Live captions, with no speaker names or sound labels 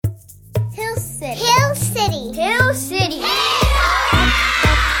City. Hill City. Hill City.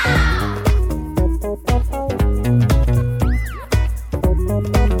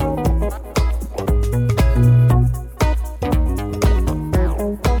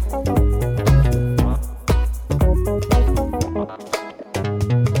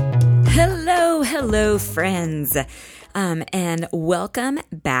 Hello, friends, and welcome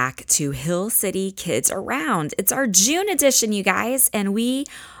back to Hill City Kids Around. It's our June edition, you guys, and we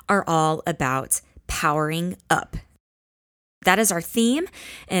are all about powering up. That is our theme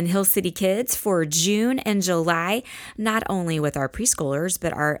in Hill City Kids for June and July, not only with our preschoolers,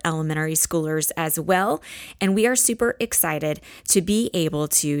 but our elementary schoolers as well. And we are super excited to be able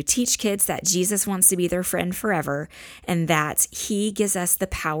to teach kids that Jesus wants to be their friend forever and that He gives us the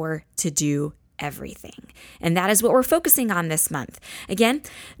power to do everything. And that is what we're focusing on this month. Again,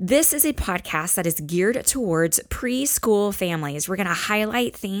 this is a podcast that is geared towards preschool families. We're going to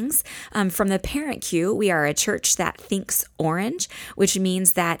highlight things from the Parent Cue. We are a church that thinks orange, which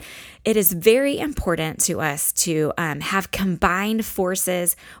means that it is very important to us to have combined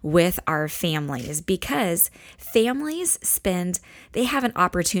forces with our families because families they have an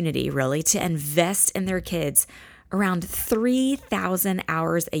opportunity really to invest in their kids around 3,000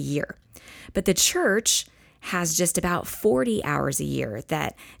 hours a year. But the church has just about 40 hours a year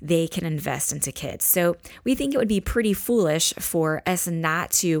that they can invest into kids. So we think it would be pretty foolish for us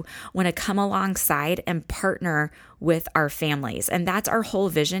not to want to come alongside and partner with our families. And that's our whole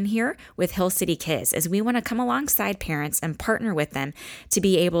vision here with Hill City Kids, is we want to come alongside parents and partner with them to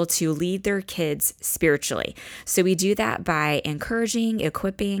be able to lead their kids spiritually. So we do that by encouraging,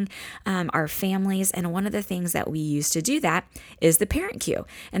 equipping our families. And one of the things that we use to do that is the Parent Cue.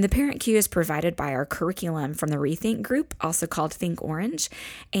 And the Parent Cue is provided by our curriculum from the Rethink group, also called Think Orange.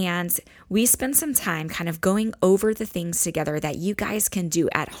 And we spend some time kind of going over the things together that you guys can do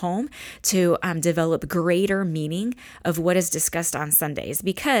at home to develop greater meaning of what is discussed on Sundays,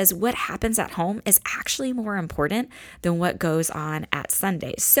 because what happens at home is actually more important than what goes on at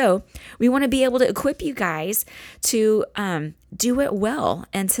Sundays. So we want to be able to equip you guys to do it well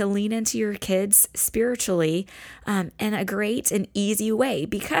and to lean into your kids spiritually in a great and easy way,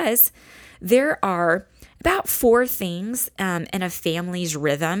 because there are about 4 things in a family's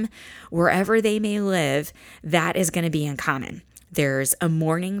rhythm, wherever they may live, that is going to be in common. There's a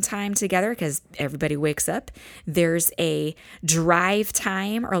morning time together because everybody wakes up. There's a drive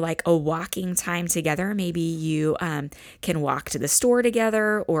time or like a walking time together. Maybe you can walk to the store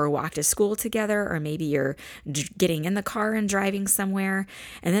together or walk to school together, or maybe you're getting in the car and driving somewhere.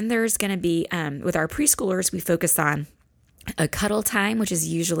 And then there's going to be, with our preschoolers, we focus on a cuddle time, which is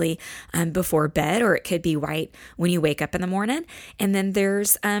usually before bed, or it could be right when you wake up in the morning. And then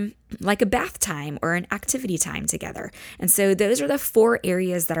there's like a bath time or an activity time together. And so those are the 4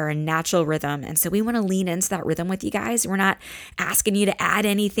 areas that are a natural rhythm. And so we want to lean into that rhythm with you guys. We're not asking you to add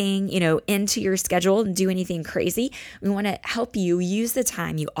anything, into your schedule and do anything crazy. We want to help you use the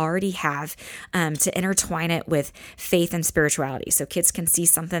time you already have to intertwine it with faith and spirituality. So kids can see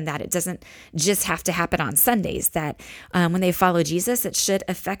something that it doesn't just have to happen on Sundays, that when they follow Jesus, it should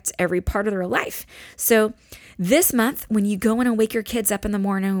affect every part of their life. So this month, when you go in and wake your kids up in the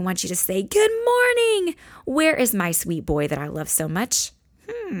morning, we want you to say, "Good morning. Where is my sweet boy that I love so much?"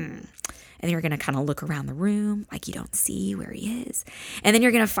 And then you're going to kind of look around the room like you don't see where he is. And then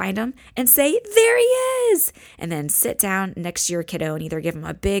you're going to find him and say, "There he is." And then sit down next to your kiddo and either give him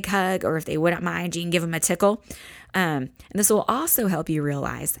a big hug, or if they wouldn't mind, you can give him a tickle. And this will also help you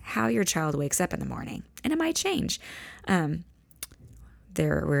realize how your child wakes up in the morning. And it might change.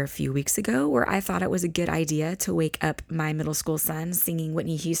 There were a few weeks ago where I thought it was a good idea to wake up my middle school son singing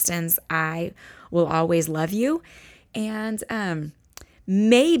Whitney Houston's "I Will Always Love You." And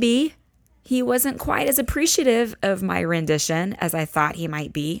maybe he wasn't quite as appreciative of my rendition as I thought he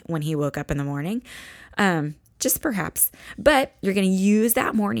might be when he woke up in the morning. Just perhaps. But you're going to use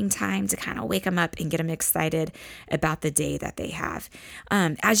that morning time to kind of wake them up and get them excited about the day that they have.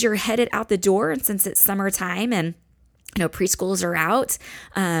 As you're headed out the door, and since it's summertime and preschools are out,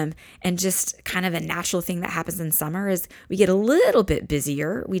 and just kind of a natural thing that happens in summer is we get a little bit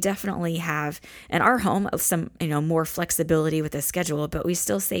busier. We definitely have in our home some, more flexibility with the schedule, but we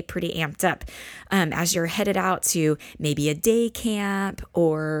still stay pretty amped up. As you're headed out to maybe a day camp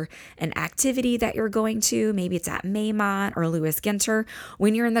or an activity that you're going to, maybe it's at Maymont or Lewis Ginter.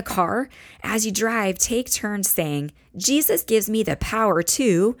 When you're in the car, as you drive, take turns saying, "Jesus gives me the power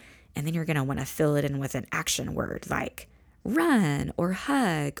to," and then you're going to want to fill it in with an action word like run or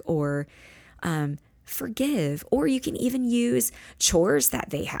hug or forgive. Or you can even use chores that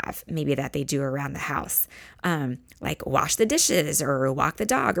they have, maybe that they do around the house, like wash the dishes or walk the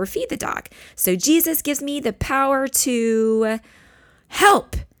dog or feed the dog. So Jesus gives me the power to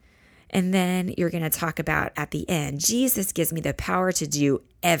help. And then you're going to talk about at the end, Jesus gives me the power to do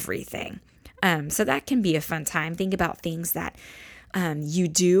everything. So that can be a fun time. Think about things that you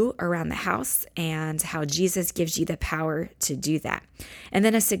do around the house and how Jesus gives you the power to do that. And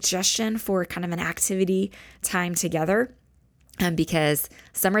then a suggestion for kind of an activity time together, because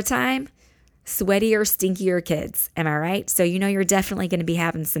summertime, sweatier, stinkier kids. Am I right? So you're definitely going to be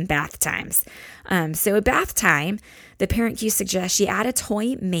having some bath times. So a bath time, the parent cue suggests you add a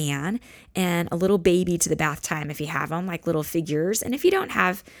toy man and a little baby to the bath time if you have them, like little figures. And if you don't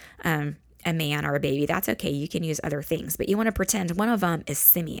have a man or a baby, that's okay. You can use other things, but you want to pretend one of them is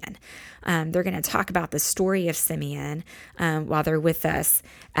Simeon. They're going to talk about the story of Simeon while they're with us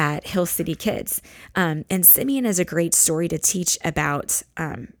at Hill City Kids. And Simeon is a great story to teach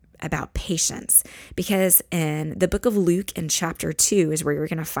about patience, because in the book of Luke in chapter 2 is where you're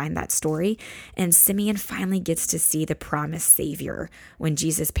going to find that story. And Simeon finally gets to see the promised Savior when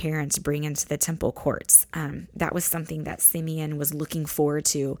Jesus' parents bring into the temple courts. That was something that Simeon was looking forward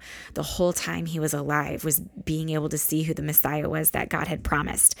to the whole time he was alive, was being able to see who the Messiah was that God had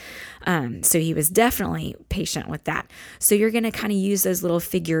promised. So he was definitely patient with that. So you're going to kind of use those little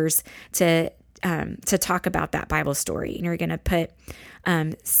figures to talk about that Bible story. And you're going to put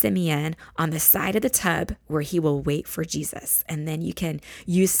Simeon on the side of the tub where he will wait for Jesus. And then you can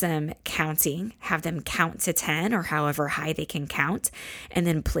use some counting, have them count to 10 or however high they can count, and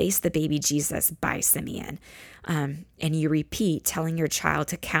then place the baby Jesus by Simeon. And you repeat telling your child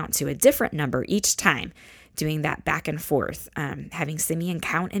to count to a different number each time, doing that back and forth, having Simeon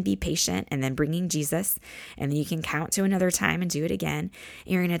count and be patient, and then bringing Jesus, and then you can count to another time and do it again.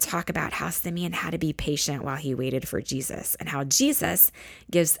 And you're going to talk about how Simeon had to be patient while he waited for Jesus, and how Jesus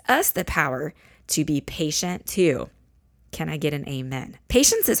gives us the power to be patient too. Can I get an amen?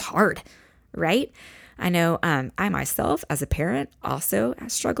 Patience is hard, right? I know I myself as a parent also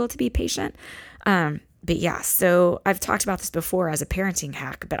struggle to be patient. But yeah, so I've talked about this before as a parenting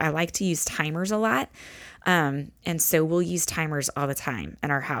hack, but I like to use timers a lot. And so we'll use timers all the time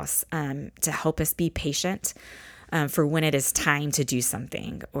in our house to help us be patient for when it is time to do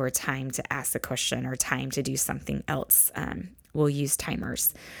something, or time to ask a question, or time to do something else. We'll use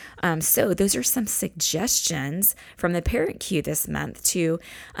timers. So those are some suggestions from the parent cue this month to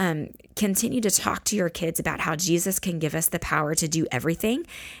continue to talk to your kids about how Jesus can give us the power to do everything,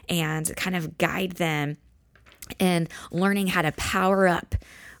 and kind of guide them in learning how to power up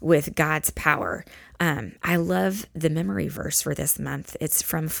with God's power. I love the memory verse for this month. It's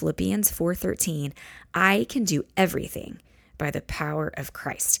from Philippians 4:13. I can do everything by the power of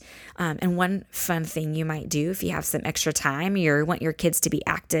Christ. And one fun thing you might do if you have some extra time, you want your kids to be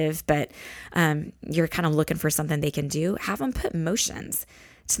active, but you're kind of looking for something they can do, have them put motions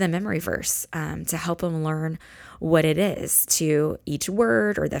to the memory verse to help them learn what it is, to each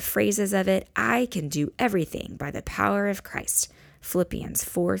word or the phrases of it. I can do everything by the power of Christ. Philippians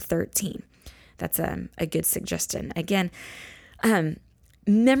 4:13. That's a good suggestion. Again,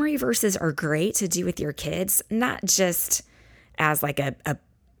 memory verses are great to do with your kids, not just as like a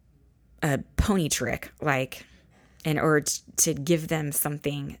pony trick, like in order to give them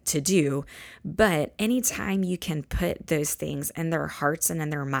something to do. But anytime you can put those things in their hearts and in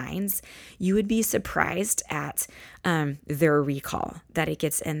their minds, you would be surprised at their recall, that it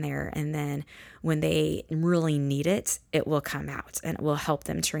gets in there. And then when they really need it, it will come out, and it will help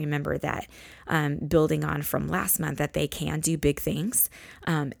them to remember that, building on from last month, that they can do big things,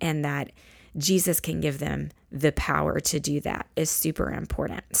 and that Jesus can give them the power to do that is super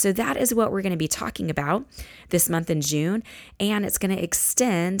important. So that is what we're going to be talking about this month in June, and it's going to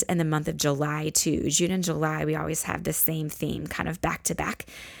extend in the month of July too. June and July, we always have the same theme kind of back to back,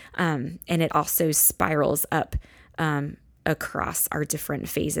 and it also spirals up across our different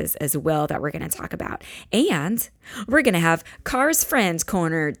phases as well that we're going to talk about. And we're going to have Cara's Friends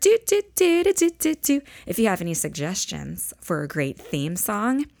Corner. If you have any suggestions for a great theme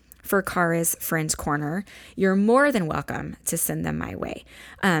song for Cara's Friends Corner, you're more than welcome to send them my way.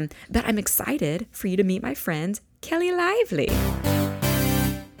 But I'm excited for you to meet my friend, Kelly Lively.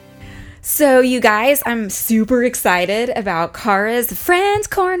 So you guys, I'm super excited about Cara's Friends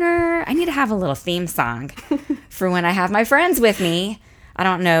Corner. I need to have a little theme song for when I have my friends with me. I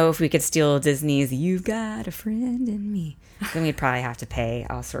don't know if we could steal Disney's You've Got a Friend in Me. Then we'd probably have to pay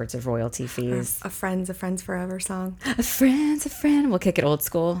all sorts of royalty fees. A Friends Forever song. A friend's a friend. We'll kick it old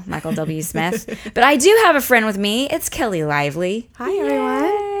school, Michael W. Smith. But I do have a friend with me. It's Kelly Lively. Hi, everyone.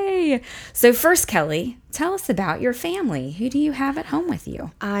 Yay. Yay! So first, Kelly, tell us about your family. Who do you have at home with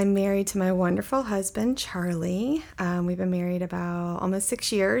you? I'm married to my wonderful husband, Charlie. We've been married about almost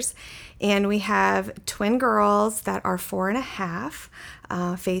 6 years, and we have twin girls that are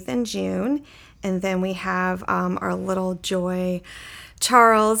 4.5, Faith and June. And then we have our little Joy,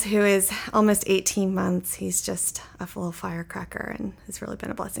 Charles, who is almost 18 months. He's just a little firecracker and has really been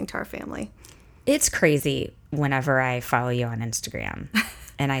a blessing to our family. It's crazy whenever I follow you on Instagram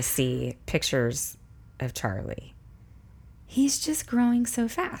and I see pictures of Charlie. He's just growing so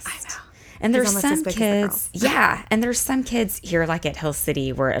fast. I know. And there's He's almost some as big as the kids, girls. yeah, and there's some kids here like at Hill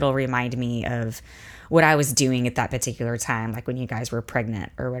City where it'll remind me of what I was doing at that particular time, like when you guys were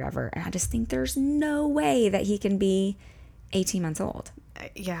pregnant or whatever. And I just think there's no way that he can be 18 months old.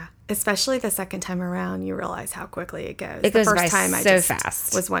 Yeah, especially the second time around, you realize how quickly it goes. It goes the by first time I so just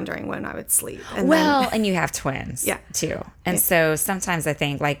fast. was wondering when I would sleep. And you have twins, Yeah. too. And so sometimes I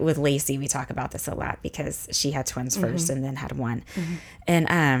think, like with Lacey, we talk about this a lot because she had twins first and then had one.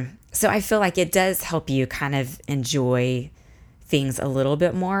 And so I feel like it does help you kind of enjoy things a little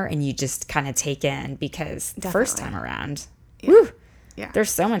bit more, and you just kind of take in because the first time around, whew,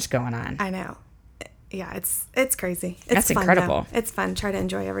 there's so much going on. I know. Yeah, it's crazy. It's That's fun, incredible. though. It's fun. Try to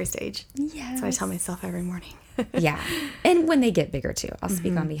enjoy every stage. Yes. That's what I tell myself every morning. Yeah. And when they get bigger, too. I'll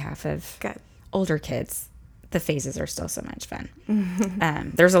speak on behalf of Good. older kids. The phases are still so much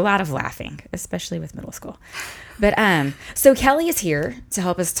fun. There's a lot of laughing, especially with middle school. But so Kelly is here to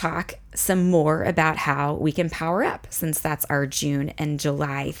help us talk some more about how we can power up, since that's our June and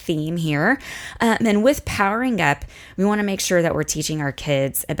July theme here. And with powering up, we want to make sure that we're teaching our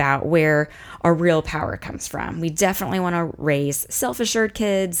kids about where our real power comes from. We definitely want to raise self-assured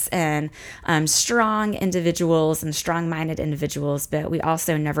kids and strong individuals and strong-minded individuals, but we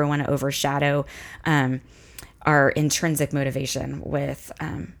also never want to overshadow our intrinsic motivation with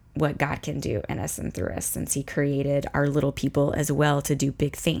what God can do in us and through us, since he created our little people as well to do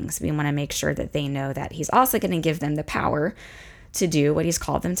big things. We want to make sure that they know that he's also going to give them the power to do what he's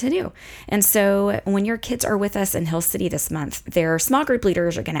called them to do. And so when your kids are with us in Hill City this month, their small group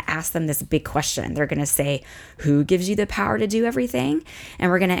leaders are going to ask them this big question. They're going to say, who gives you the power to do everything?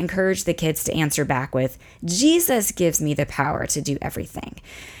 And we're going to encourage the kids to answer back with, Jesus gives me the power to do everything.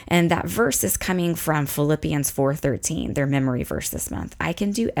 And that verse is coming from Philippians 4:13, their memory verse this month. I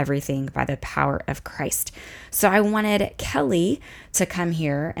can do everything by the power of Christ. So I wanted Kelly to come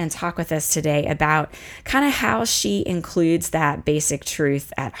here and talk with us today about kind of how she includes that basic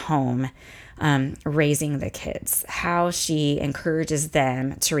truth at home, raising the kids, how she encourages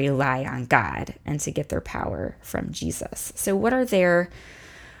them to rely on God and to get their power from Jesus. So what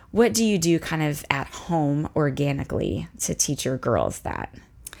do you do kind of at home organically to teach your girls that?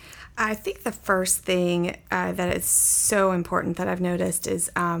 I think the first thing that is so important that I've noticed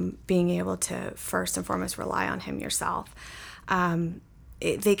is being able to first and foremost rely on him yourself.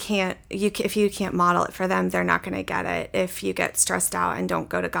 If you can't model it for them, they're not going to get it. If you get stressed out and don't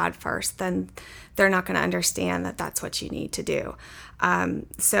go to God first, then they're not going to understand that that's what you need to do.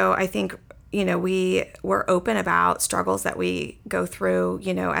 So I think, we're open about struggles that we go through,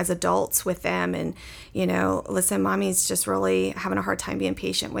 as adults with them. And, listen, mommy's just really having a hard time being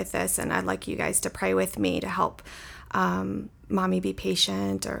patient with this. And I'd like you guys to pray with me to help mommy be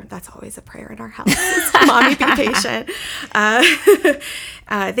patient, or that's always a prayer in our house. Mommy be patient.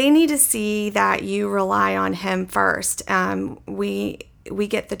 They need to see that you rely on him first. We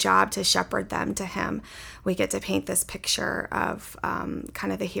get the job to shepherd them to him. We get to paint this picture of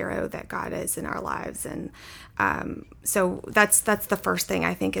kind of the hero that God is in our lives. And so that's the first thing,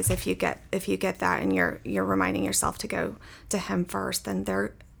 I think, is if you get that and you're reminding yourself to go to him first, then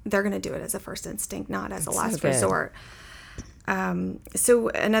they're going to do it as a first instinct, not as a last resort. So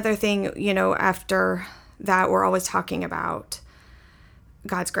another thing, after that, we're always talking about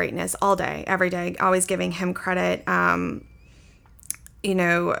God's greatness all day, every day, always giving him credit.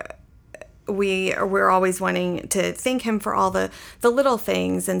 We're always wanting to thank him for all the little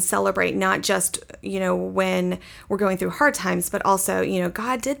things and celebrate, not just, when we're going through hard times, but also,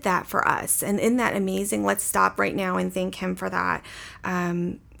 God did that for us. And isn't that amazing? Let's stop right now and thank him for that.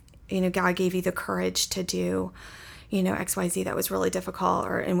 God gave you the courage to do, XYZ that was really difficult.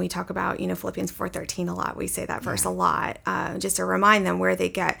 And we talk about, Philippians 4:13 a lot. We say that verse a lot, just to remind them where they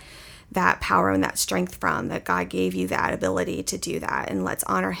get that power and that strength from, that God gave you that ability to do that. And let's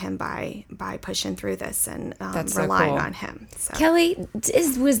honor him by pushing through this and relying on him. So. Kelly,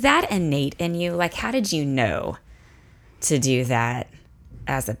 was that innate in you? Like, how did you know to do that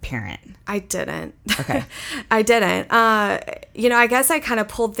as a parent? I didn't. Okay. I didn't. I guess I kind of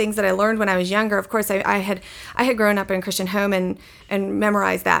pulled things that I learned when I was younger. Of course, I had grown up in a Christian home and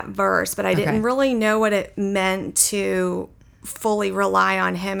memorized that verse, but I didn't really know what it meant to fully rely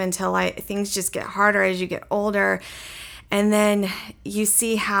on him until things just get harder as you get older. And then you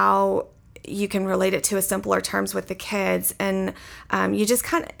see how you can relate it to a simpler terms with the kids. And you just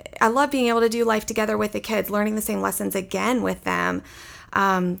I love being able to do life together with the kids, learning the same lessons again with them.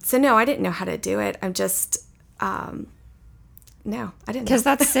 So no, I didn't know how to do it. I'm just, no, I didn't know. Because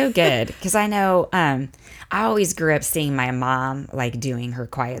that's so good. Because I know, I always grew up seeing my mom like doing her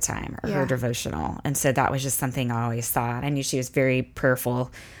quiet time or her devotional. And so that was just something I always saw. And I knew she was very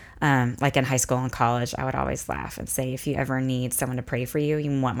prayerful. Like in high school and college, I would always laugh and say, if you ever need someone to pray for you,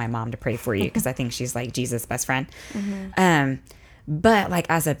 you want my mom to pray for you. Because I think she's like Jesus' best friend. But like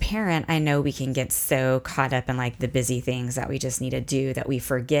as a parent, I know we can get so caught up in like the busy things that we just need to do that we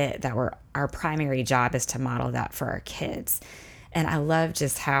forget that our primary job is to model that for our kids. And I love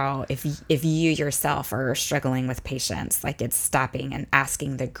just how if you yourself are struggling with patience, like it's stopping and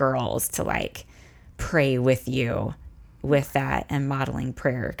asking the girls to like pray with you with that and modeling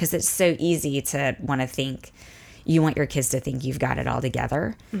prayer. Because it's so easy to want to think, you want your kids to think you've got it all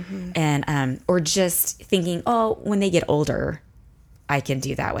together. And or just thinking, oh, when they get older, I can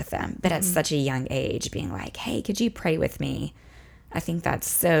do that with them. But at such a young age, being like, hey, could you pray with me? I think that's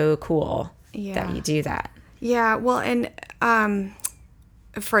so cool that you do that. Yeah. Well, and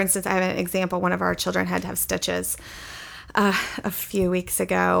for instance, I have an example. One of our children had to have stitches a few weeks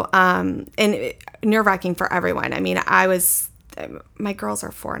ago, and nerve-wracking for everyone. I mean, my girls are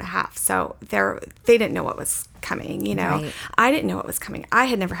 4.5, so they didn't know what was coming, you know. Right. I didn't know what was coming. I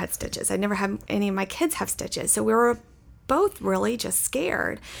had never had stitches. I'd never had any of my kids have stitches, so we were both really just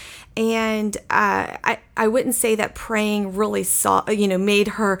scared. And I wouldn't say that praying really made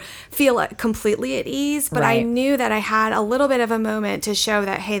her feel completely at ease, but I knew that I had a little bit of a moment to show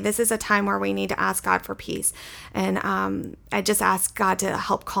that, hey, this is a time where we need to ask God for peace. And I just asked God to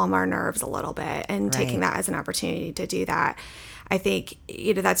help calm our nerves a little bit, and taking that as an opportunity to do that. I think,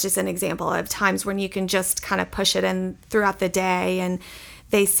 that's just an example of times when you can just kind of push it in throughout the day, and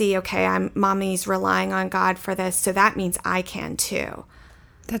they see, okay, mommy's relying on God for this, so that means I can too.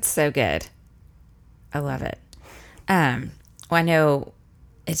 That's so good. I love it. Well, I know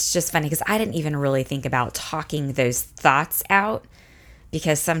it's just funny because I didn't even really think about talking those thoughts out,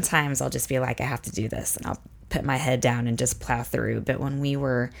 because sometimes I'll just be like, I have to do this, and I'll put my head down and just plow through. But when we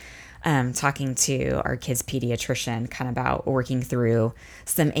were talking to our kids' pediatrician kind of about working through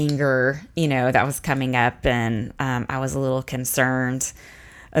some anger, that was coming up, and I was a little concerned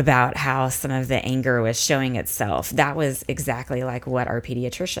about how some of the anger was showing itself. That was exactly like what our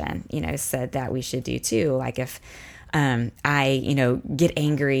pediatrician, said that we should do too. Like if I, get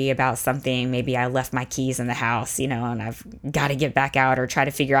angry about something, maybe I left my keys in the house, and I've got to get back out or try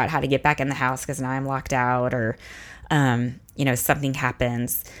to figure out how to get back in the house because now I'm locked out, or, something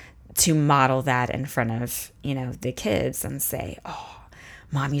happens, to model that in front of, the kids and say, oh,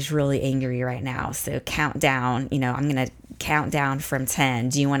 mommy's really angry right now. So count down, I'm going to count down from 10.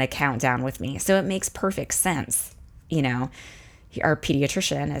 Do you want to count down with me? So it makes perfect sense. Our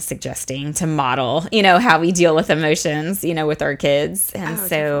pediatrician is suggesting to model, how we deal with emotions, with our kids. And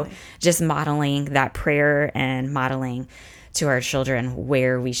definitely. Just modeling that prayer and modeling to our children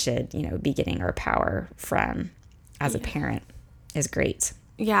where we should, be getting our power from as a parent is great.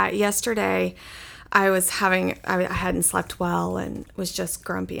 Yeah. Yesterday, I hadn't slept well and was just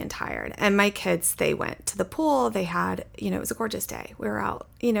grumpy and tired. And my kids, they went to the pool. They had, it was a gorgeous day. We were out,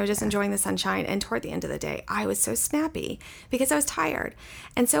 just enjoying the sunshine. And toward the end of the day, I was so snappy because I was tired.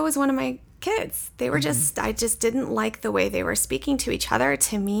 And so was one of my kids. They were I just didn't like the way they were speaking to each other,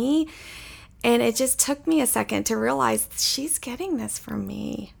 to me. And it just took me a second to realize she's getting this from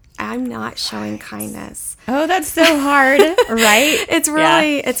me. I'm not showing kindness. Oh, that's so hard, right? It's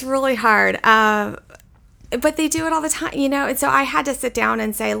really hard. But they do it all the time, And so I had to sit down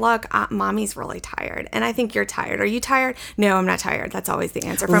and say, look, mommy's really tired. And I think you're tired. Are you tired? No, I'm not tired. That's always the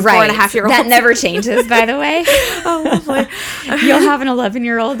answer from 4.5-year-olds. That never changes, by the way. Oh, lovely. You'll have an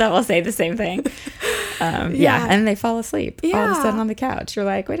 11-year-old that will say the same thing. And they fall asleep all of a sudden on the couch. You're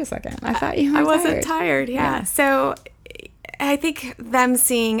like, wait a second. I thought you were tired. I wasn't tired. Yeah. So I think them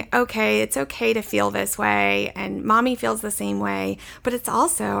seeing, okay, it's okay to feel this way, and mommy feels the same way, but it's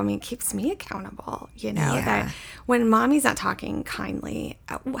also, it keeps me accountable, that when mommy's not talking kindly,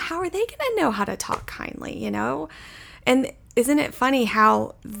 how are they going to know how to talk kindly, And isn't it funny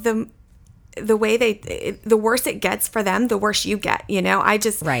how the way the worse it gets for them, the worse you get,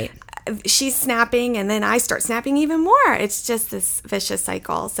 she's snapping and then I start snapping even more. It's just this vicious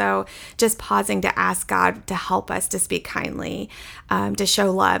cycle. So just pausing to ask God to help us to speak kindly, to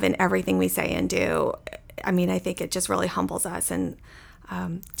show love in everything we say and do. I mean, I think it just really humbles us, and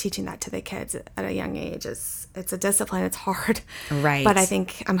teaching that to the kids at a young age it's a discipline. It's hard. Right. But I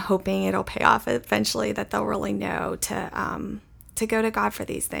think I'm hoping it'll pay off eventually, that they'll really know to go to God for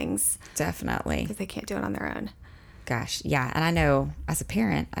these things. Definitely. Because they can't do it on their own. Gosh, yeah. And I know as a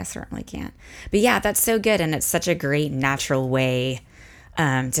parent, I certainly can't. But yeah, that's so good. And it's such a great natural way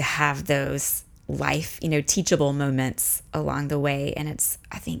to have those life, teachable moments along the way. And it's,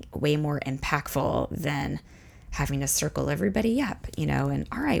 I think, way more impactful than having to circle everybody up, and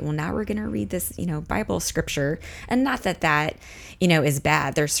all right, well, now we're going to read this, Bible scripture. And not that, is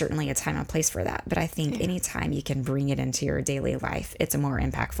bad. There's certainly a time and place for that. But I think anytime you can bring it into your daily life, it's more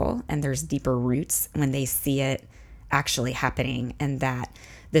impactful, and there's deeper roots when they see it actually happening, and that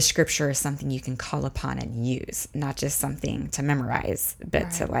the scripture is something you can call upon and use, not just something to memorize,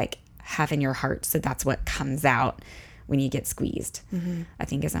 but to have in your heart. So that's what comes out when you get squeezed, I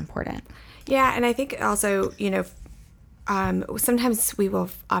think is important. Yeah. And I think also, sometimes we will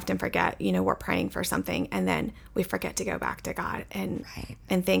often forget, we're praying for something and then we forget to go back to God and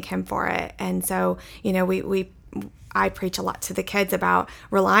thank him for it. And so, I preach a lot to the kids about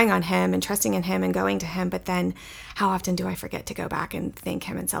relying on him and trusting in him and going to him. But then how often do I forget to go back and thank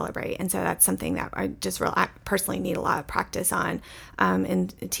him and celebrate? And so that's something that I personally need a lot of practice on,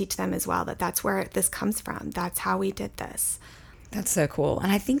 and teach them as well, that's where this comes from. That's how we did this. That's so cool.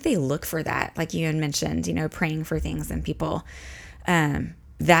 And I think they look for that, like you had mentioned, praying for things and people.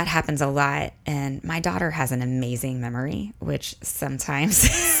 That happens a lot. And my daughter has an amazing memory, which sometimes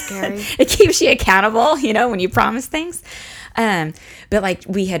scary. It keeps you accountable, when you promise things. But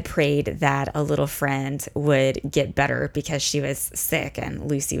we had prayed that a little friend would get better because she was sick, and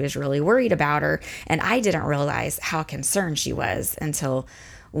Lucy was really worried about her. And I didn't realize how concerned she was until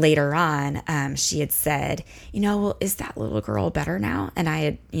later on. She had said, well, is that little girl better now? And I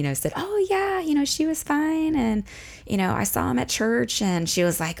had, said, oh yeah, she was fine. And, I saw him at church, and she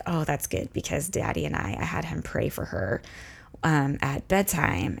was like, oh, that's good, because Daddy and I had him pray for her at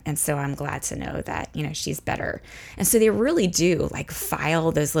bedtime. And so I'm glad to know that, she's better. And so they really do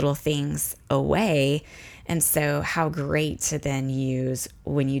file those little things away. And so how great to then use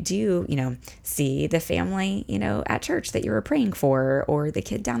when you do, see the family, at church that you were praying for, or the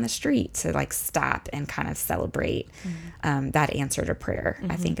kid down the street, to stop and kind of celebrate that answer to prayer.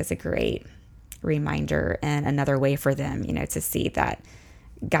 I think is a great reminder, and another way for them, to see that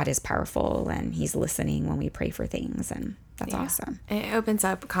God is powerful and he's listening when we pray for things. And that's awesome. It opens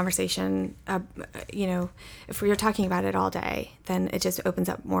up conversation. If we're talking about it all day, then it just opens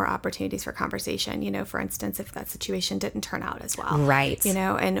up more opportunities for conversation. For instance, if that situation didn't turn out as well. Right.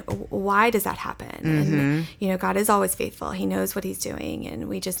 And why does that happen? And, God is always faithful. He knows what he's doing, and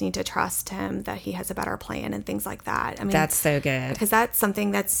we just need to trust him that he has a better plan and things like that. I mean, that's so good. Because that's something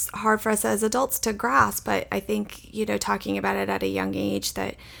that's hard for us as adults to grasp. But I think, talking about it at a young age,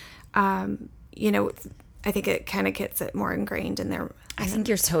 that, I think it kind of gets it more ingrained in their. I think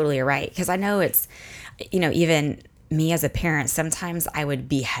you're totally right, because I know it's, even me as a parent, sometimes I would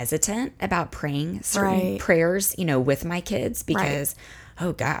be hesitant about praying certain prayers, with my kids, because,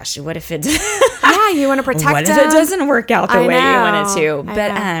 oh gosh, what if it? You want to protect them. What if it doesn't work out the way you want it to?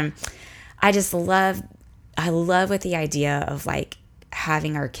 But I just love with the idea of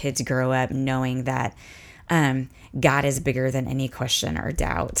having our kids grow up knowing that God is bigger than any question or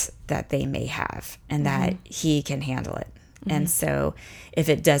doubt that they may have, and that he can handle it. And so if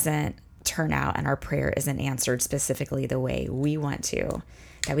it doesn't turn out and our prayer isn't answered specifically the way we want to,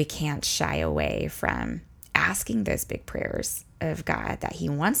 that we can't shy away from asking those big prayers of God, that he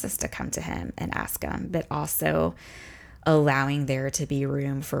wants us to come to him and ask him, but also allowing there to be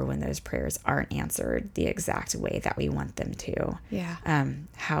room for when those prayers aren't answered the exact way that we want them to.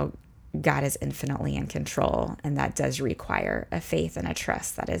 How God is infinitely in control, and that does require a faith and a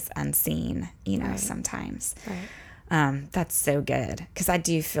trust that is unseen, sometimes. That's so good, because I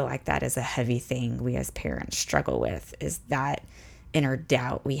do feel like that is a heavy thing we as parents struggle with, is that inner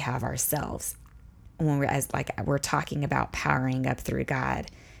doubt we have ourselves when we're talking about powering up through God.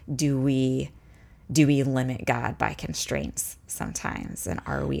 Do we limit God by constraints sometimes, and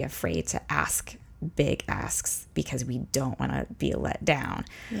are we afraid to ask big asks because we don't want to be let down?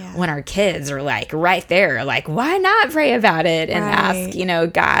 When our kids are right there, why not pray about it and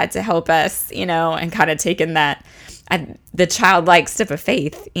ask God to help us, and kind of taking that the childlike step of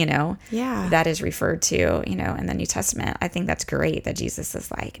faith, that is referred to, in the New Testament. I think that's great that Jesus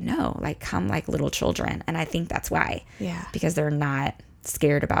is no, come like little children. And I think that's why, because they're not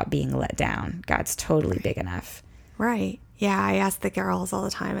scared about being let down. God's totally big enough. Right. Yeah, I ask the girls all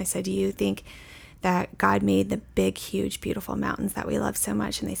the time. I said, do you think that God made the big, huge, beautiful mountains that we love so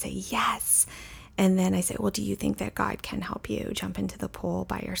much? And they say, yes. And then I say, well, do you think that God can help you jump into the pool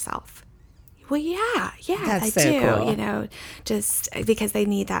by yourself? Well, yeah, That's I so do. cool. Just because they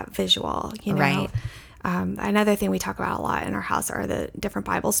need that visual, Right. Another thing we talk about a lot in our house are the different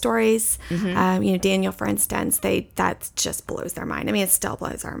Bible stories. Daniel, for instance, that just blows their mind. I mean, it still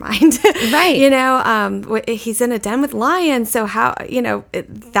blows our mind. Right. He's in a den with lions. So how,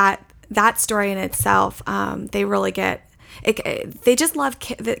 that story in itself, they really get it. They just love,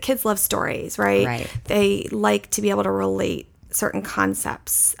 the kids love stories, right? Right. They like to be able to relate certain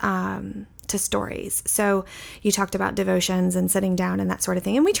concepts to stories. So you talked about devotions and sitting down and that sort of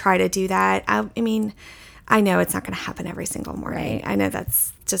thing. And we try to do that. I mean, I know it's not going to happen every single morning. Right. I know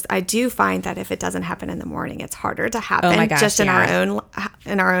that's just, I do find that if it doesn't happen in the morning, it's harder to happen my gosh, in yeah.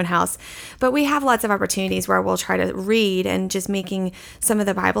 our own house. But we have lots of opportunities where we'll try to read, and just making some of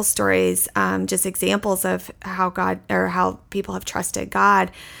the Bible stories just examples of how God, or how people have trusted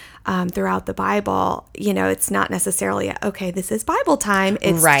God throughout the Bible. It's not necessarily, okay, this is Bible time.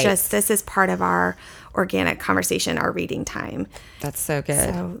 It's Right. just, this is part of our organic conversation, our reading time. That's so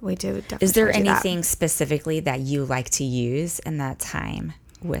good. So we do definitely. Is there try to do that. anything specifically that you like to use in that time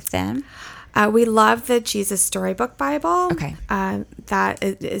with them? We love the Jesus Storybook Bible. Okay.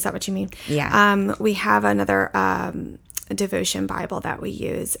 Is that what you mean? Yeah. We have another devotion Bible that we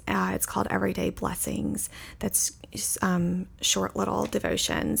use. It's called Everyday Blessings. That's short little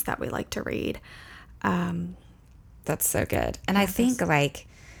devotions that we like to read. That's so good. And I think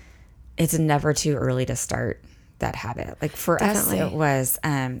it's never too early to start that habit. Like for Definitely. us, it was,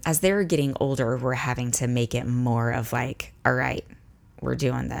 as they were getting older, we're having to make it more of like, all right, we're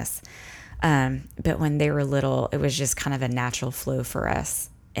doing this. But when they were little, it was just kind of a natural flow for us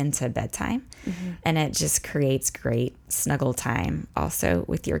into bedtime. Mm-hmm. And it just creates great snuggle time also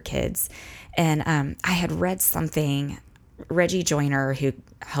with your kids. And I had read something, Reggie Joyner, who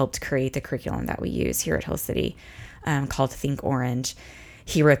helped create the curriculum that we use here at Hill City, called Think Orange.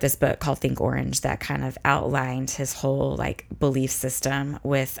 He wrote this book called Think Orange that kind of outlined his whole belief system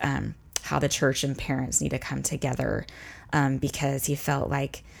with how the church and parents need to come together, because he felt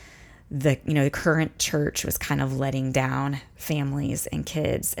like the current church was kind of letting down families and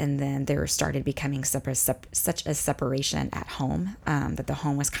kids, and then there started becoming such a separation at home, that the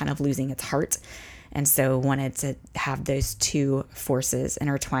home was kind of losing its heart, and so wanted to have those two forces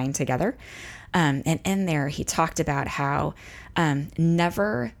intertwined together. And in there, he talked about how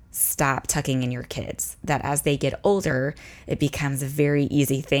never stop tucking in your kids, that as they get older, it becomes a very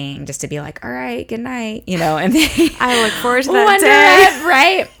easy thing just to be like, all right, good night, and they I look forward to that day.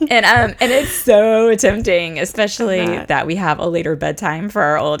 Right? And it's so tempting, especially that we have a later bedtime for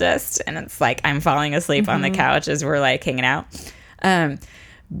our oldest, and it's like I'm falling asleep on the couch as we're hanging out.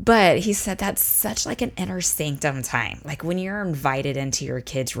 But he said that's such an inner sanctum time. Like when you're invited into your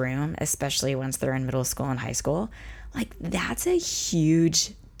kid's room, especially once they're in middle school and high school, that's a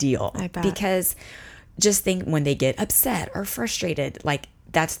huge deal. I bet. Because just think when they get upset or frustrated,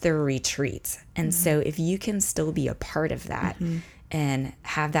 that's their retreat. And so if you can still be a part of that and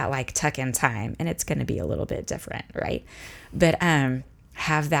have that tuck in time, and it's going to be a little bit different, right? But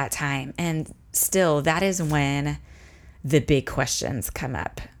have that time. And still, that is when the big questions come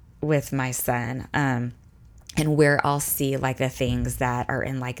up with my son, and where I'll see the things that are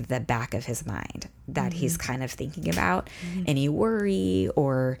in the back of his mind that he's kind of thinking about, any worry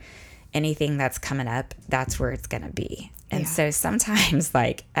or anything that's coming up, that's where it's going to be. And so sometimes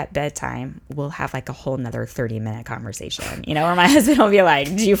at bedtime, we'll have a whole nother 30-minute conversation, where my husband will be like,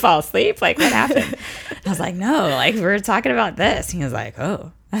 did you fall asleep? What happened? I was like, no, we're talking about this. He was like,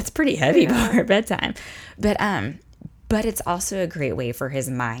 oh, that's pretty heavy for bedtime. But it's also a great way for his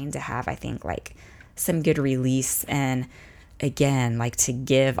mind to have, I think, some good release, and again, to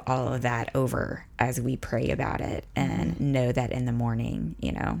give all of that over as we pray about it and know that in the morning,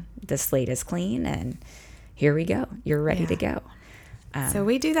 the slate is clean and here we go. You're ready to go. So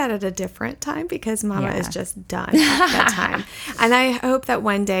we do that at a different time because Mama is just done at that time. And I hope that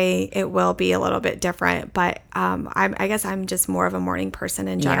one day it will be a little bit different, but I guess I'm just more of a morning person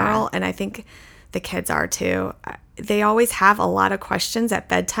in general, and I think the kids are too. They always have a lot of questions at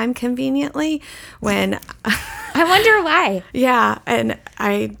bedtime, conveniently, when I wonder why. Yeah, and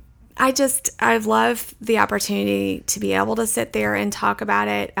I love the opportunity to be able to sit there and talk about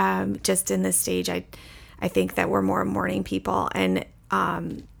it. Just in this stage, I think that we're more morning people, and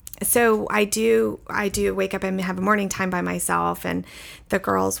So I do wake up and have a morning time by myself, and the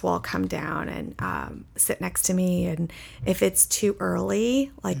girls will come down and sit next to me. And if it's too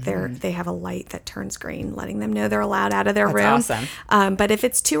early, like they have a light that turns green, letting them know they're allowed out of their room. Awesome. But if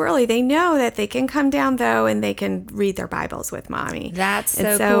it's too early, they know that they can come down though, and they can read their Bibles with mommy. That's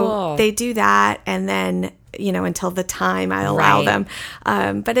and so cool. They do that, and then until the time I allow them.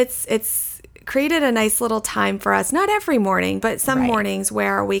 But it's created a nice little time for us, not every morning, but some mornings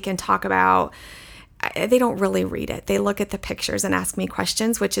where we can talk about, they don't really read it. They look at the pictures and ask me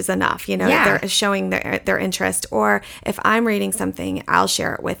questions, which is enough. They're showing their interest. Or if I'm reading something, I'll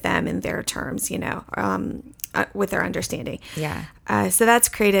share it with them in their terms, with their understanding. Yeah. So that's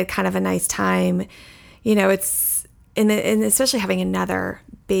created kind of a nice time. It's, and especially having another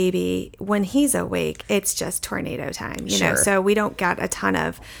baby, when he's awake, it's just tornado time, Sure. So we don't get a ton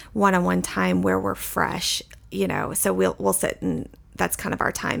of one-on-one time where we're fresh, so we'll sit, and that's kind of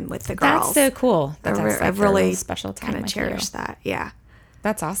our time with the girls. That's so cool. I've really special time kind of cherished that. Yeah.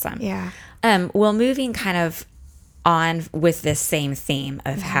 That's awesome. Yeah. Well, moving kind of on with this same theme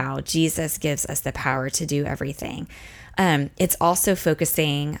of how Jesus gives us the power to do everything. It's also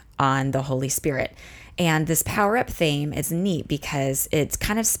focusing on the Holy Spirit. And this power up theme is neat because it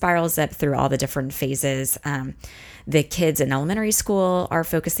kind of spirals up through all the different phases. The kids in elementary school are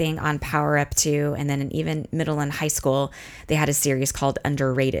focusing on power up too. And then in even middle and high school, they had a series called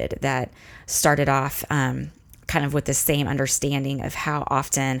Underrated that started off kind of with the same understanding of how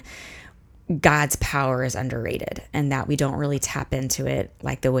often God's power is underrated and that we don't really tap into it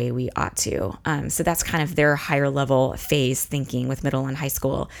like the way we ought to. So that's kind of their higher level phase thinking with middle and high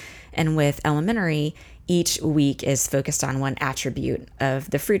school. And with elementary, each week is focused on one attribute of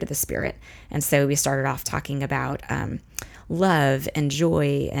the fruit of the Spirit. And so we started off talking about love and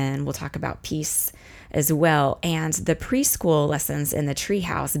joy, and we'll talk about peace as well. And the preschool lessons in the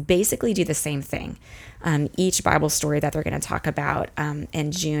Treehouse basically do the same thing. Each Bible story that they're going to talk about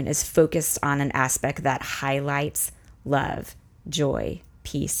in June is focused on an aspect that highlights love, joy,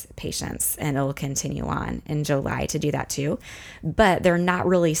 peace, patience, and it'll continue on in July to do that too. But they're not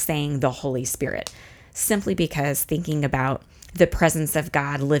really saying the Holy Spirit, simply because thinking about the presence of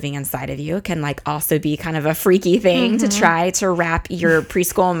God living inside of you can like also be kind of a freaky thing to try to wrap your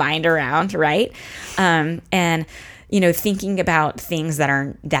preschool mind around, right? And thinking about things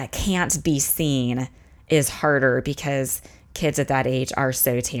that can't be seen is harder because kids at that age are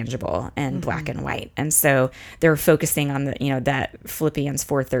so tangible and black and white. And so they're focusing on that Philippians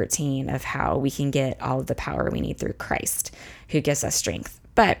 4:13 of how we can get all of the power we need through Christ who gives us strength.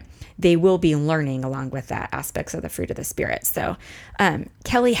 But they will be learning along with that aspects of the fruit of the Spirit. So,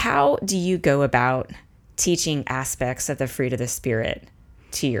 Kelly, how do you go about teaching aspects of the fruit of the Spirit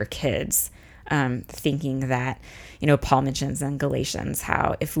to your kids? Thinking that, Paul mentions in Galatians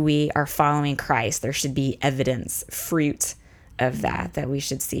how if we are following Christ, there should be evidence, fruit of that we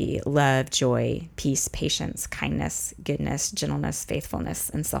should see love, joy, peace, patience, kindness, goodness, gentleness,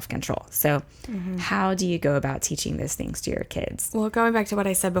 faithfulness, and self-control. So how do you go about teaching those things to your kids? Well, going back to what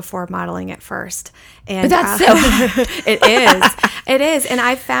I said before, modeling it first. And but that's so It is. And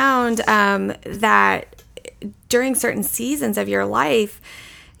I found that during certain seasons of your life,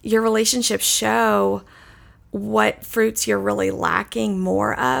 your relationships show what fruits you're really lacking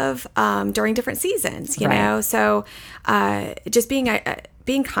more of during different seasons, you know? So just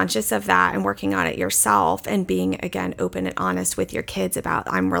being conscious of that and working on it yourself and being, again, open and honest with your kids about,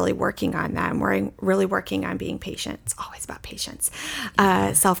 I'm really working on that. I'm really working on being patient. It's always about patience,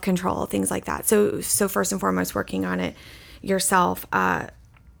 self-control, things like that. So first and foremost, working on it yourself.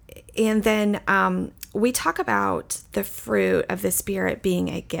 And then we talk about the fruit of the Spirit being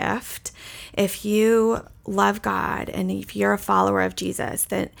a gift. If you love God and if you're a follower of Jesus,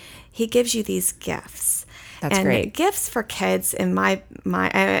 then He gives you these gifts. That's and great. Gifts for kids, in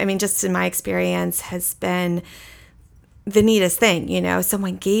just in my experience, has been the neatest thing.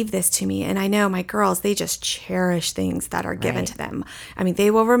 Someone gave this to me, and I know my girls, they just cherish things that are given to them. I mean,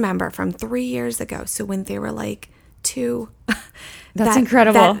 they will remember from 3 years ago. So when they were like 2, That's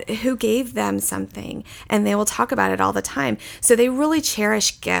incredible. Who gave them something, and they will talk about it all the time. So they really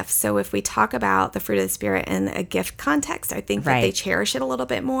cherish gifts. So if we talk about the fruit of the Spirit in a gift context, I think that they cherish it a little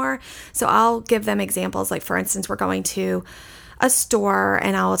bit more. So I'll give them examples. Like, for instance, we're going to a store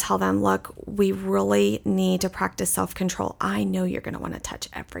and I will tell them, look, we really need to practice self-control. I know you're going to want to touch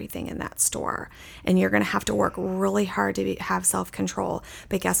everything in that store and you're going to have to work really hard to have self-control.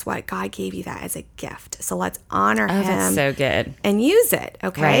 But guess what? God gave you that as a gift. So let's honor Him. That's so good. And use it,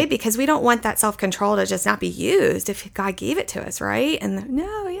 okay? Right. Because we don't want that self-control to just not be used if God gave it to us, right? And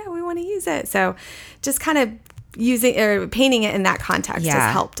we want to use it. So just kind of using or painting it in that context Yeah.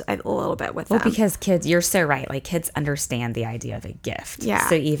 has helped a little bit with them. Well, because kids, you're so right. Like kids understand the idea of a gift. Yeah.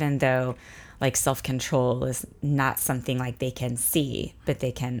 So even though like self-control is not something like they can see, but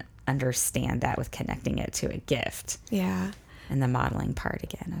they can understand that with connecting it to a gift. Yeah. And the modeling part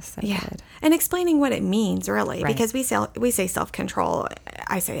again is so good. And explaining what it means, really, Right. because we say self-control.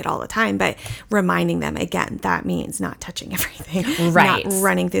 I say it all the time, but reminding them again, that means not touching everything, Right. not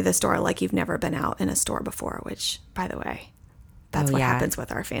running through the store like you've never been out in a store before. Which, by the way, that's Oh, what yeah. happens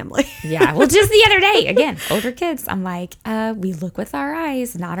with our family. Yeah. Well, just the other day, again, older kids, I'm like, we look with our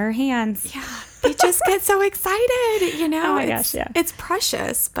eyes, not our hands. Yeah, they just get so excited, you know. Oh my it's, gosh, yeah. It's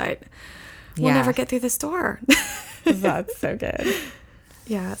precious, but we'll Yeah. never get through the store. That's so good.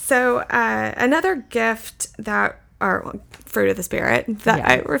 Yeah. So another gift or fruit of the Spirit that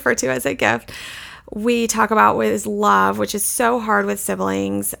I refer to as a gift, we talk about is love, which is so hard with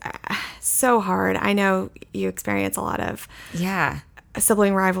siblings. So hard. I know you experience a lot of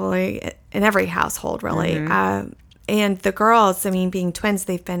sibling rivalry in every household, really. And the girls, I mean, being twins,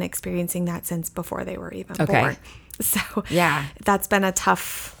 they've been experiencing that since before they were even born. So that's been a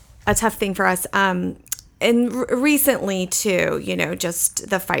tough thing for us. And recently too, you know,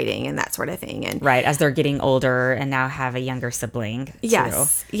 just the fighting and that sort of thing. And Right, as they're getting older and now have a younger sibling. Too.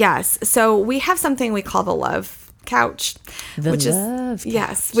 Yes. So we have something we call the love couch, which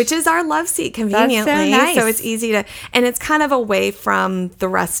is our love seat conveniently. That's so nice. So it's easy to, and it's kind of away from the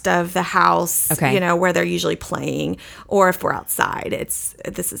rest of the house, you know, where they're usually playing, or if we're outside,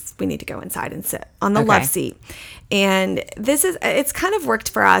 we need to go inside and sit on the love seat. And it's kind of worked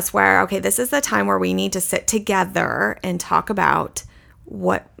for us where, okay, this is the time where we need to sit together and talk about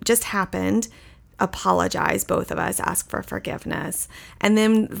what just happened, apologize, both of us, ask for forgiveness. And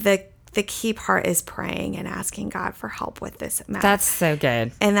then the key part is praying and asking God for help with this matter. That's so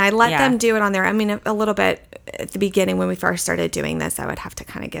good. And I let them do it on their, I mean, a little bit at the beginning when we first started doing this, I would have to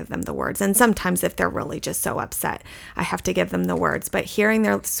kind of give them the words. And sometimes if they're really just so upset, I have to give them the words. But hearing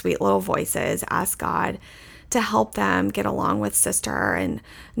their sweet little voices, ask God to help them get along with sister and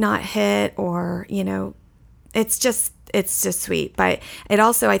not hit, or, you know, it's just sweet. But it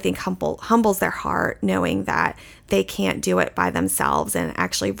also, I think, humbles their heart knowing that they can't do it by themselves, and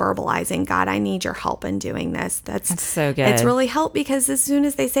actually verbalizing, God, I need your help in doing this. That's so good. It's really helped, because as soon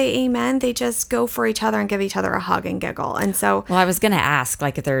as they say amen, they just go for each other and give each other a hug and giggle. And so, well, I was going to ask,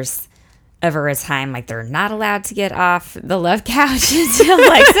 like, if there's ever a time like they're not allowed to get off the love couch until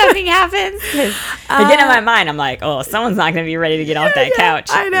like something happens. Again, in my mind, I'm like, oh, someone's not going to be ready to get off that couch.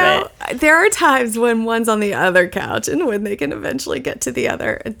 I know. But there are times when one's on the other couch and when they can eventually get to the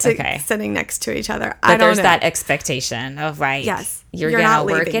other, sitting next to each other. But there's that expectation of like, you're going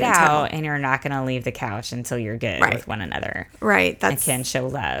to work it out and you're not going to leave the couch until you're good with one another. Right. And can show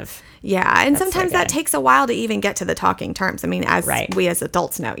love. Yeah. And sometimes that takes a while to even get to the talking terms. I mean, as we as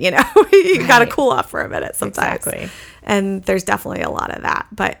adults know, you know, you got to cool off for a minute sometimes. Exactly. And there's definitely a lot of that.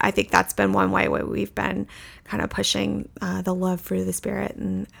 But I think that's been one way where we've been kind of pushing the love fruit of the Spirit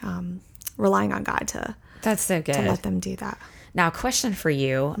and relying on God to That's so good. to let them do that. Now, question for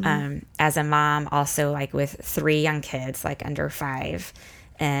you, as a mom, also like with 3 young kids, like under 5,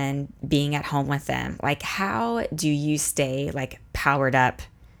 and being at home with them, like how do you stay like powered up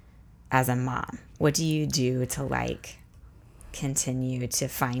as a mom? What do you do to like continue to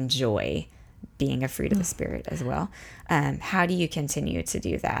find joy being a fruit of the Spirit as well? How do you continue to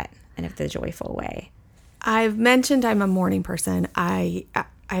do that in the joyful way? I've mentioned I'm a morning person. I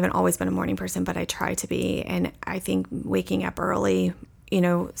haven't always been a morning person, but I try to be. And I think waking up early, you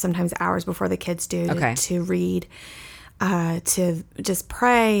know, sometimes hours before the kids do, to read, to just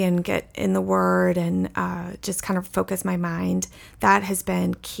pray and get in the Word and just kind of focus my mind, that has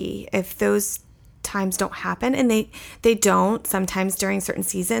been key. If those times don't happen, and they don't sometimes during certain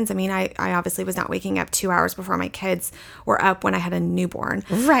seasons. I mean, I obviously was not waking up 2 hours before my kids were up when I had a newborn.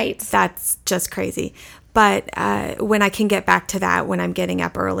 Right. That's just crazy. But when I can get back to that, when I'm getting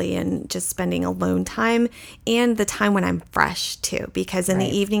up early and just spending alone time, and the time when I'm fresh too, because in the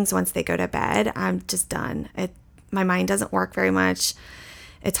evenings, once they go to bed, I'm just done. My mind doesn't work very much.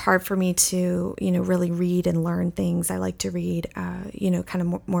 It's hard for me to, you know, really read and learn things. I like to read, you know, kind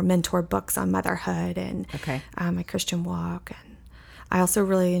of more mentor books on motherhood and my Christian walk. And I also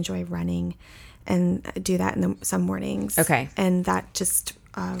really enjoy running and do that in some mornings. And that just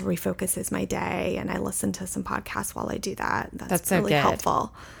refocuses my day. And I listen to some podcasts while I do that. That's so really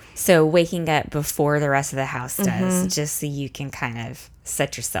helpful. So waking up before the rest of the house does, just so you can kind of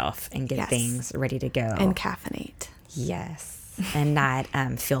set yourself and get things ready to go. And caffeinate. Yes. and not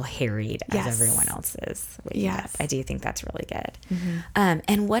feel harried Yes. as everyone else is. Yes. I do think that's really good.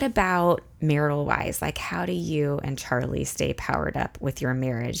 And what about marital wise? Like, how do you and Charlie stay powered up with your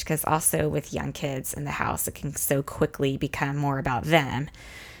marriage? Because also with young kids in the house, it can so quickly become more about them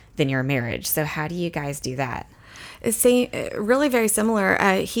than your marriage. So how do you guys do that? Really very similar.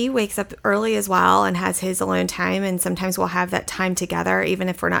 He wakes up early as well and has his alone time, and sometimes we'll have that time together. Even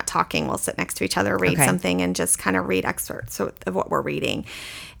if we're not talking, we'll sit next to each other, read something, and just kind of read excerpts of what we're reading.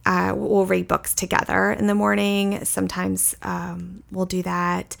 We'll read books together in the morning. Sometimes we'll do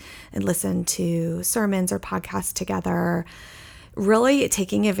that and listen to sermons or podcasts together. Really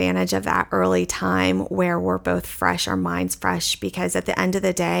taking advantage of that early time where we're both fresh, our minds fresh, because at the end of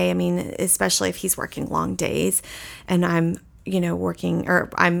the day, I mean, especially if he's working long days and I'm, working, or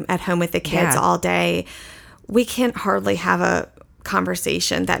I'm at home with the kids all day, we can't hardly have a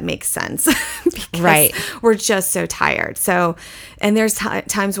conversation that makes sense because we're just so tired. So, and there's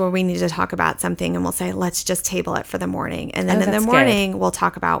times where we need to talk about something and we'll say, let's just table it for the morning. And then in the morning, we'll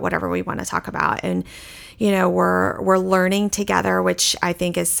talk about whatever we want to talk about. And we're learning together, which I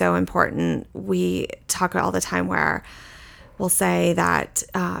think is so important. We talk all the time where we'll say that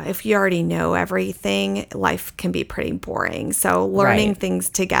if you already know everything, life can be pretty boring. So learning things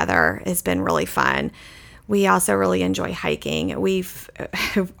together has been really fun. We also really enjoy hiking.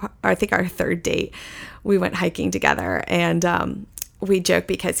 I think our third date, we went hiking together, and we joke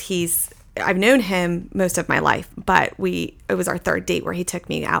because I've known him most of my life, but it was our third date where he took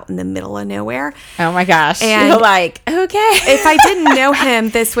me out in the middle of nowhere. Oh my gosh. And you're like, okay. If I didn't know him,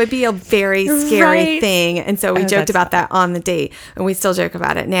 this would be a very scary thing. And so we joked about that on the date, and we still joke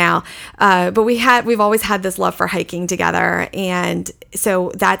about it now. But we've always had this love for hiking together. And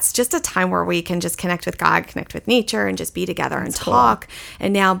so that's just a time where we can just connect with God, connect with nature, and just be together and talk.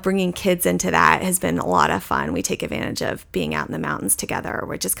 And now bringing kids into that has been a lot of fun. We take advantage of being out in the mountains together,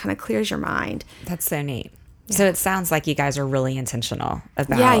 where it just kind of clears your mind. That's so neat. Yeah. So it sounds like you guys are really intentional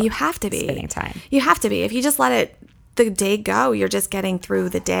about you have to be spending time. You have to be. If you just let the day go, you're just getting through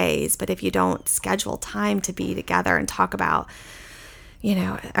the days. But if you don't schedule time to be together and talk about,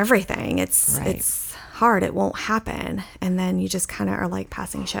 everything, it's hard. It won't happen. And then you just kind of are like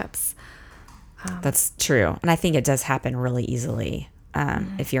passing ships. That's true. And I think it does happen really easily.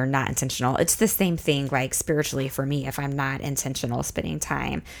 If you're not intentional. It's the same thing like spiritually for me. If I'm not intentional spending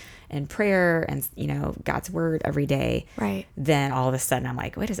time in prayer and God's word every day, then all of a sudden I'm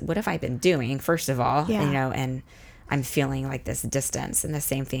like, what have I been doing, first of all? And I'm feeling like this distance. And the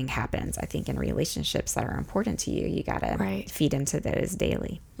same thing happens, I think, in relationships that are important to you. You gotta feed into those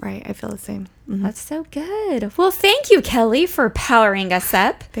daily. Right. I feel the same. Mm-hmm. That's so good. Well, thank you, Kelly, for powering us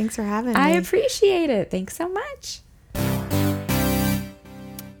up. Thanks for having me. I appreciate it. Thanks so much.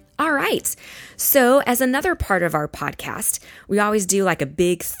 All right. So as another part of our podcast, we always do like a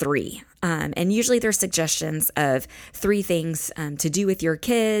big 3. And usually there's suggestions of 3 things to do with your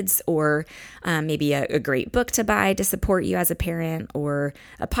kids, or maybe a great book to buy to support you as a parent, or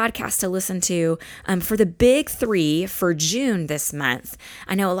a podcast to listen to. For the big 3 for June this month,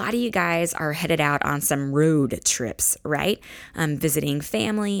 I know a lot of you guys are headed out on some road trips, right? Visiting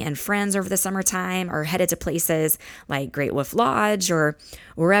family and friends over the summertime, or headed to places like Great Wolf Lodge or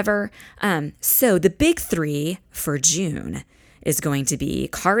wherever. So the big 3 for June is going to be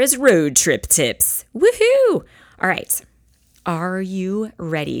Kara's road trip tips. Woohoo! All right. Are you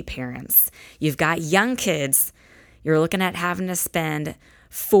ready, parents? You've got young kids. You're looking at having to spend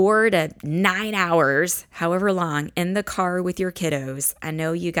 4 to 9 hours, however long, in the car with your kiddos. I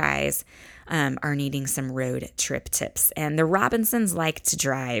know you guys are needing some road trip tips. And the Robinsons like to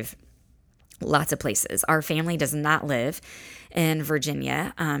drive lots of places. Our family does not live in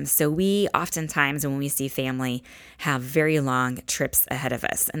Virginia. So we oftentimes, when we see family, have very long trips ahead of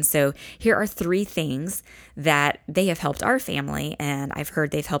us. And so here are 3 things that they have helped our family, and I've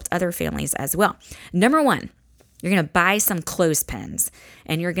heard they've helped other families as well. Number 1, you're going to buy some clothespins,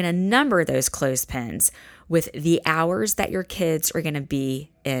 and you're going to number those clothespins with the hours that your kids are going to be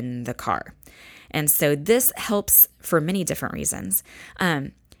in the car. And so this helps for many different reasons.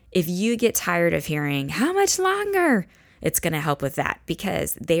 If you get tired of hearing, how much longer? It's going to help with that,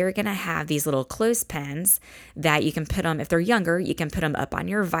 because they are going to have these little clothespins that you can put them, if they're younger, you can put them up on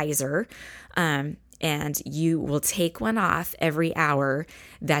your visor, and you will take one off every hour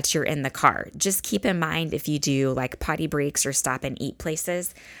that you're in the car. Just keep in mind, if you do like potty breaks or stop and eat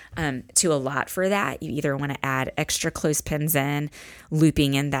places, to allot for that, you either want to add extra clothespins in,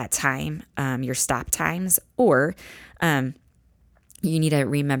 looping in that time, your stop times, or you need to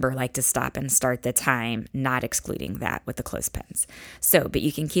remember to stop and start the time, not excluding that with the clothespins. So, but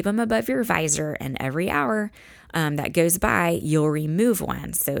you can keep them above your visor, and every hour that goes by, you'll remove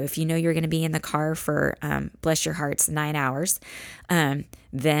one. So if you know you're going to be in the car for, bless your hearts, 9 hours,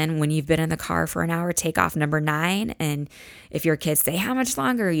 then when you've been in the car for an hour, take off number 9. And if your kids say, how much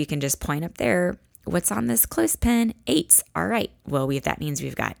longer, you can just point up there. What's on this clothespin? 8. All right. Well, that means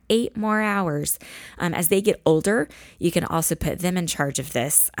we've got 8 more hours. As they get older, you can also put them in charge of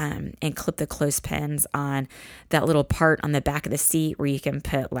this and clip the clothespins on that little part on the back of the seat where you can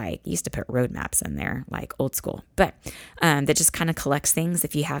put used to put road maps in there, old school, but that just kind of collects things.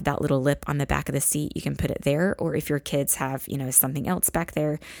 If you have that little lip on the back of the seat, you can put it there. Or if your kids have, something else back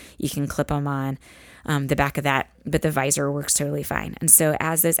there, you can clip them on the back of that, but the visor works totally fine. And so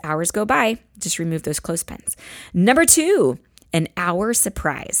as those hours go by, just remove those clothespins. Number 2, an hour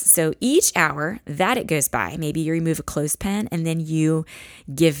surprise. So each hour that it goes by, maybe you remove a clothespin and then you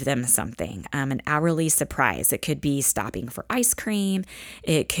give them something, an hourly surprise. It could be stopping for ice cream.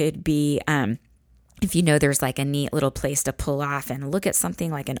 It could be, if you know there's a neat little place to pull off and look at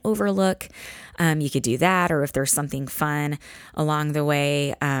something like an overlook, you could do that. Or if there's something fun along the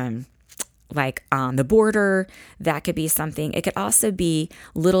way, on the border, that could be something. It could also be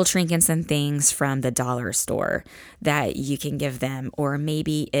little trinkets and things from the dollar store that you can give them. Or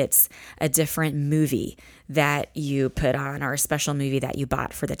maybe it's a different movie that you put on, or a special movie that you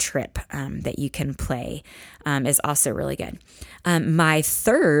bought for the trip that you can play is also really good. My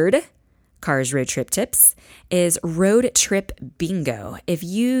third Cars Road Trip tips is Road Trip Bingo. If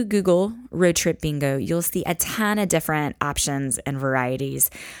you Google Road Trip Bingo, you'll see a ton of different options and varieties.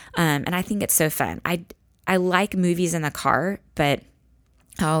 And I think it's so fun. I like movies in the car, but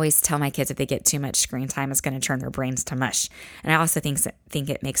I always tell my kids if they get too much screen time, it's going to turn their brains to mush. And I also think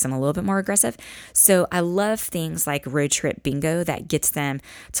it makes them a little bit more aggressive. So I love things like Road Trip Bingo that gets them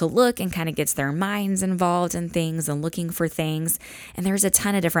to look and kind of gets their minds involved in things and looking for things. And there's a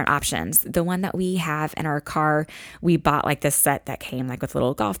ton of different options. The one that we have in our car, we bought this set that came with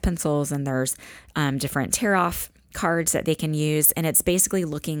little golf pencils, and there's different tear-off cards that they can use. And it's basically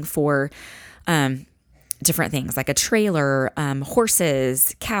looking for different things like a trailer,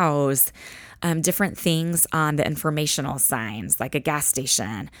 horses, cows, different things on the informational signs, like a gas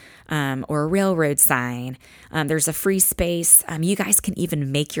station or a railroad sign. There's a free space. You guys can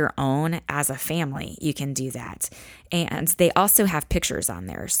even make your own as a family. You can do that. And they also have pictures on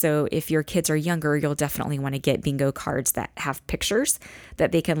there. So if your kids are younger, you'll definitely want to get bingo cards that have pictures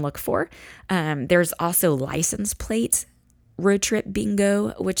that they can look for. There's also license plate Road Trip Bingo,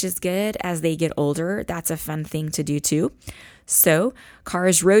 which is good as they get older. That's a fun thing to do too. So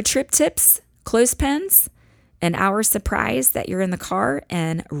Cars Road Trip tips, clothespins, an hour surprise that you're in the car,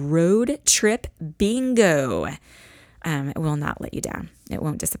 and Road Trip Bingo. It will not let you down. It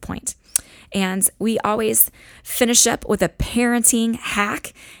won't disappoint. And we always finish up with a parenting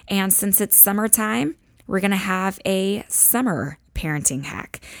hack. And since it's summertime, we're going to have a summer parenting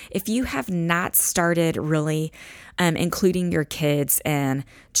hack. If you have not started really including your kids in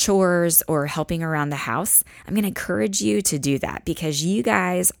chores or helping around the house, I'm going to encourage you to do that, because you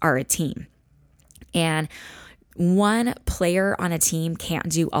guys are a team. And one player on a team can't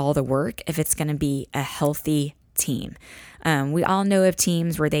do all the work if it's going to be a healthy team. We all know of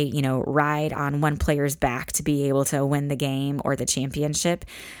teams where they, ride on one player's back to be able to win the game or the championship.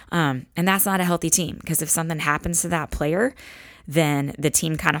 And that's not a healthy team, because if something happens to that player, then the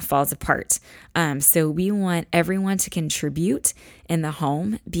team kind of falls apart. So we want everyone to contribute in the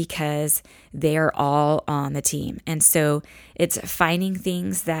home because they are all on the team. And so it's finding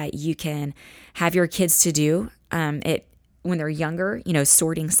things that you can have your kids to do. When they're younger,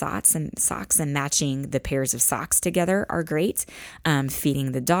 sorting socks and matching the pairs of socks together are great.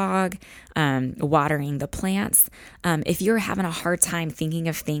 Feeding the dog, watering the plants. If you're having a hard time thinking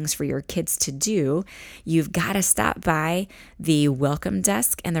of things for your kids to do, you've got to stop by the welcome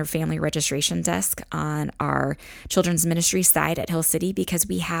desk and their family registration desk on our children's ministry side at Hill City, because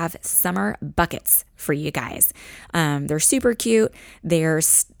we have summer buckets for you guys. They're super cute. They're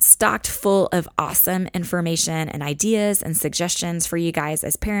stocked full of awesome information and ideas and suggestions for you guys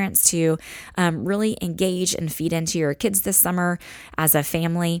as parents to really engage and feed into your kids this summer as a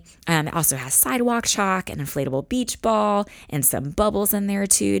family. It also has sidewalk chalk, an inflatable beach ball, and some bubbles in there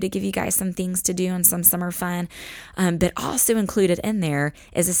too to give you guys some things to do and some summer fun. But also included in there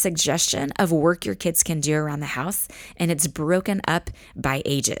is a suggestion of work your kids can do around the house, and it's broken up by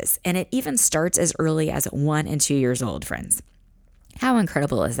ages. And it even starts as early as 1 and 2 years old, friends. How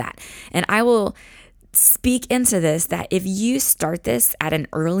incredible is that? And I will speak into this, that if you start this at an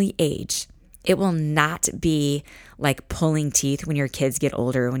early age, It will not be like pulling teeth when your kids get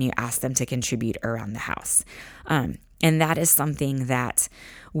older when you ask them to contribute around the house. And that is something that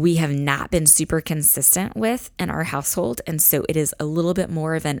we have not been super consistent with in our household. And so it is a little bit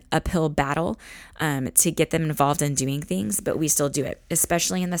more of an uphill battle to get them involved in doing things, but we still do it,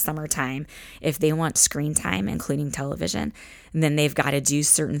 especially in the summertime. If they want screen time, including television, then they've got to do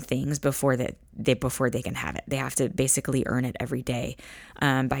certain things before they can have it. They have to basically earn it every day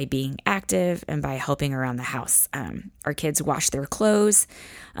by being active and by helping around the house. Our kids wash their clothes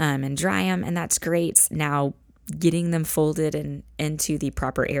and dry them, and that's great. Now, getting them folded and into the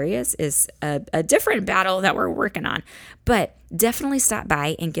proper areas is a different battle that we're working on. But definitely stop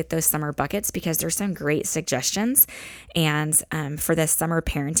by and get those summer buckets because there's some great suggestions. And for the summer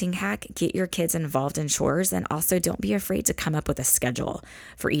parenting hack, get your kids involved in chores, and also don't be afraid to come up with a schedule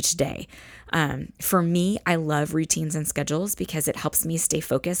for each day. For me, I love routines and schedules because it helps me stay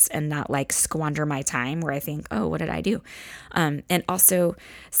focused and not like squander my time where I think, oh, what did I do? And also,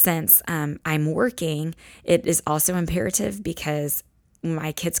 since I'm working, it is also imperative because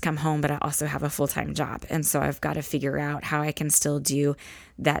my kids come home, but I also have a full-time job. And so I've got to figure out how I can still do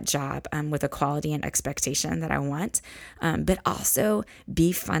that job with a quality and expectation that I want, but also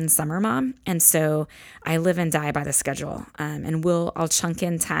be fun summer mom. And so I live and die by the schedule. And I'll chunk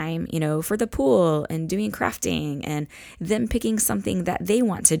in time, for the pool and doing crafting and them picking something that they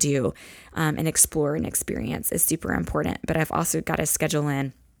want to do and explore and experience is super important. But I've also got to schedule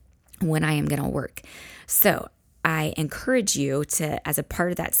in when I am going to work. So I encourage you to, as a part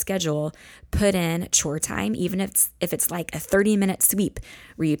of that schedule, put in chore time, even if it's like a 30-minute sweep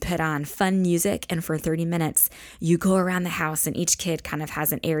where you put on fun music and for 30 minutes you go around the house and each kid kind of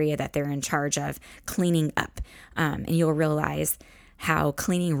has an area that they're in charge of cleaning up. And you'll realize how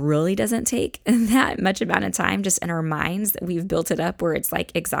cleaning really doesn't take that much amount of time. Just in our minds, we've built it up where it's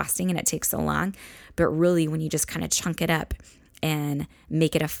like exhausting and it takes so long. But really, when you just kind of chunk it up and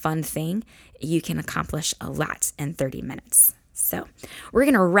make it a fun thing, you can accomplish a lot in 30 minutes. So we're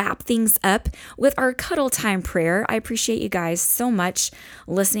going to wrap things up with our cuddle time prayer. I appreciate you guys so much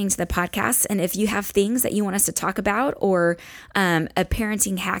listening to the podcast. And if you have things that you want us to talk about or a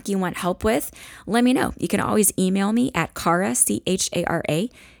parenting hack you want help with, let me know. You can always email me at Chara, CHARA,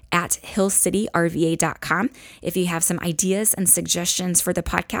 at hillcityrva.com if you have some ideas and suggestions for the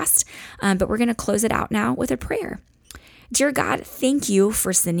podcast. But we're going to close it out now with a prayer. Dear God, thank you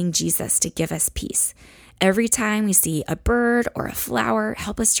for sending Jesus to give us peace. Every time we see a bird or a flower,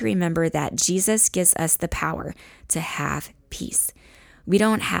 help us to remember that Jesus gives us the power to have peace. We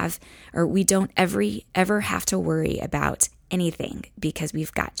don't ever have to worry about anything because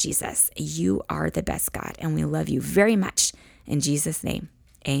we've got Jesus. You are the best God, and we love you very much. In Jesus' name,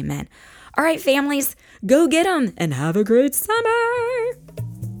 amen. All right, families, go get them and have a great summer.